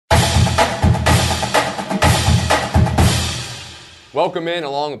Welcome in,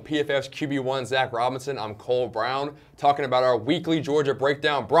 along with PFF's QB1 Zach Robinson. I'm Cole Brown, talking about our weekly Georgia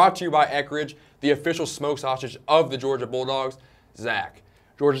breakdown, brought to you by Eckridge, the official smoke sausage of the Georgia Bulldogs. Zach,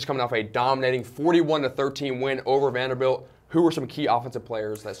 Georgia's coming off a dominating 41-13 win over Vanderbilt. Who were some key offensive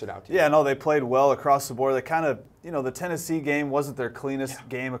players that stood out to you? Yeah, no, they played well across the board. They kind of, the Tennessee game wasn't their cleanest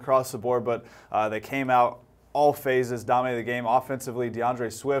game across the board, but they came out all phases, dominated the game. Offensively,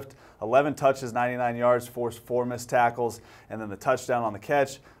 DeAndre Swift, 11 touches, 99 yards, forced 4 missed tackles, and then the touchdown on the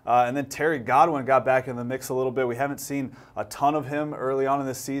catch. And then Terry Godwin got back in the mix a little bit. We haven't seen a ton of him early on in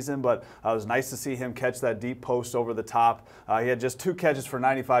this season, but it was nice to see him catch that deep post over the top. He had just 2 catches for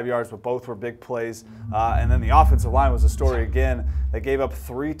 95 yards, but both were big plays. And then the offensive line was a story again. They gave up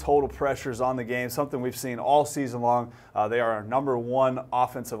 3 total pressures on the game, something we've seen all season long. They are our #1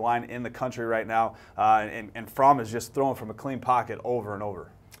 offensive line in the country right now, and Fromm is just throwing from a clean pocket over and over.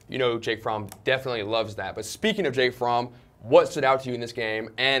 You know, Jake Fromm definitely loves that. But speaking of Jake Fromm, what stood out to you in this game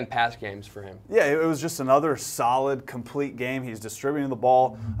and past games for him? Yeah, it was just another solid, complete game. He's distributing the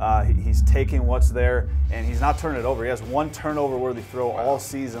ball. He's taking what's there, and he's not turning it over. He has 1 turnover-worthy throw all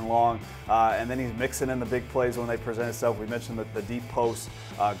season long, and then he's mixing in the big plays when they present itself. We mentioned the deep post,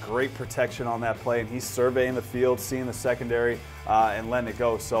 great protection on that play, and he's surveying the field, seeing the secondary, and letting it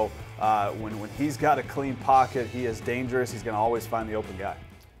go. So when he's got a clean pocket, he is dangerous. He's going to always find the open guy.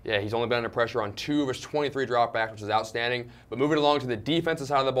 Yeah, he's only been under pressure on 2 of his 23 dropbacks, which is outstanding. But moving along to the defensive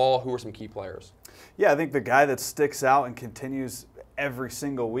side of the ball, who are some key players? Yeah, I think the guy that sticks out and continues every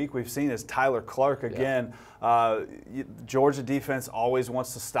single week we've seen is Tyler Clark again. Georgia defense always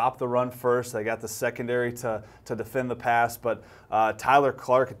wants to stop the run first. They got the secondary to defend the pass, but Tyler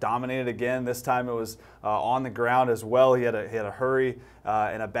Clark dominated again. This time it was on the ground as well. He had a hurry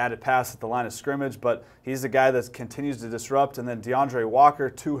and a batted pass at the line of scrimmage, but he's the guy that continues to disrupt. And then DeAndre Walker,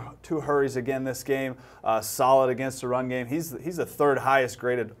 two hurries again this game, solid against the run game. He's the 3rd highest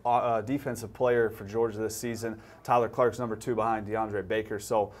graded defensive player for Georgia this season. Tyler Clark's #2 behind DeAndre Baker.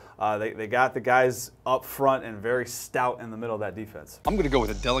 So they got the guys up front and very stout in the middle of that defense. I'm going to go with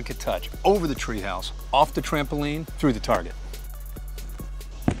a delicate touch over the treehouse, off the trampoline, through the target.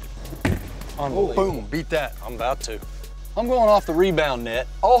 Oh, Boom, beat that. I'm about to. I'm going off the rebound net,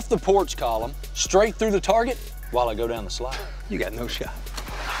 off the porch column, straight through the target while I go down the slide. You got no shot.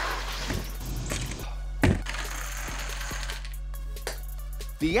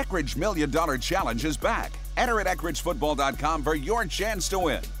 The Eckridge $1 Million Challenge is back. Enter at EckridgeFootball.com for your chance to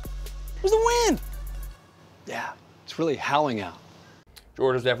win. Where's the wind? Yeah, it's really howling out.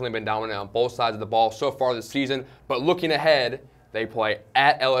 Georgia's definitely been dominant on both sides of the ball so far this season. But looking ahead, they play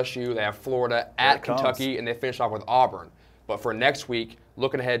at LSU, they have Florida, at Kentucky, and they finish off with Auburn. But for next week,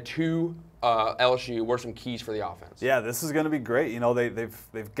 looking ahead to LSU, what are some keys for the offense? Yeah, this is going to be great. You know,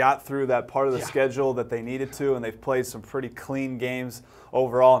 they've got through that part of the schedule that they needed to, and they've played some pretty clean games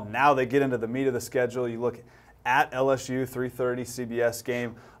overall. Now they get into the meat of the schedule. You look at LSU, 3:30 CBS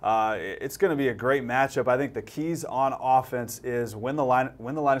game. It's going to be a great matchup. I think the keys on offense is win the line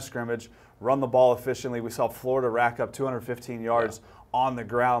of scrimmage, run the ball efficiently. We saw Florida rack up 215 yards on the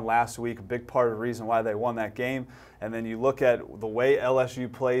ground last week, a big part of the reason why they won that game. And then you look at the way LSU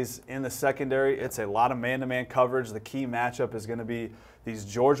plays in the secondary, it's a lot of man-to-man coverage. The key matchup is going to be these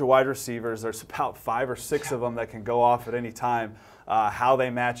Georgia wide receivers. There's about 5 or 6 of them that can go off at any time. How they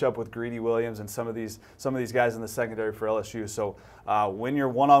match up with Greedy Williams and some of these guys in the secondary for LSU. So win your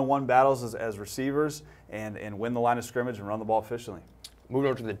one-on-one battles as receivers and win the line of scrimmage and run the ball efficiently. Moving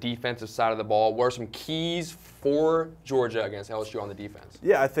over to the defensive side of the ball, what are some keys for Georgia against LSU on the defense?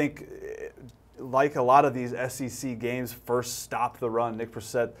 Yeah, I think like a lot of these SEC games, first stop the run. Nick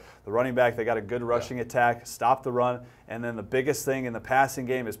Brissett, the running back, they got a good rushing attack, stop the run, and then the biggest thing in the passing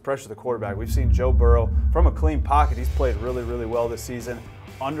game is pressure the quarterback. We've seen Joe Burrow from a clean pocket. He's played really, really well this season.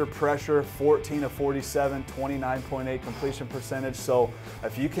 Under pressure, 14 of 47, 29.8 completion percentage. So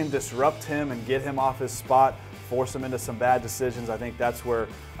if you can disrupt him and get him off his spot, force him into some bad decisions, I think that's where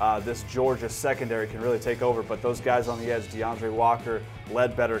this Georgia secondary can really take over. But those guys on the edge, DeAndre Walker,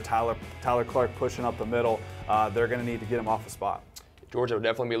 Ledbetter, Tyler Clark pushing up the middle, they're going to need to get him off the spot. Georgia will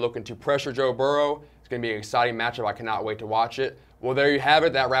definitely be looking to pressure Joe Burrow. It's going to be an exciting matchup. I cannot wait to watch it. Well, there you have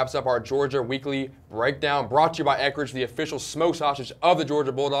it. That wraps up our Georgia Weekly Breakdown, brought to you by Eckridge, the official smoke sausage of the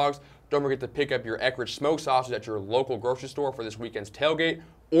Georgia Bulldogs. Don't forget to pick up your Eckridge smoke sausage at your local grocery store for this weekend's tailgate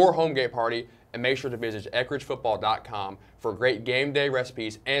or homegate party. And make sure to visit EckridgeFootball.com for great game day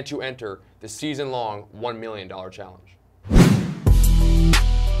recipes and to enter the season-long $1 Million Challenge.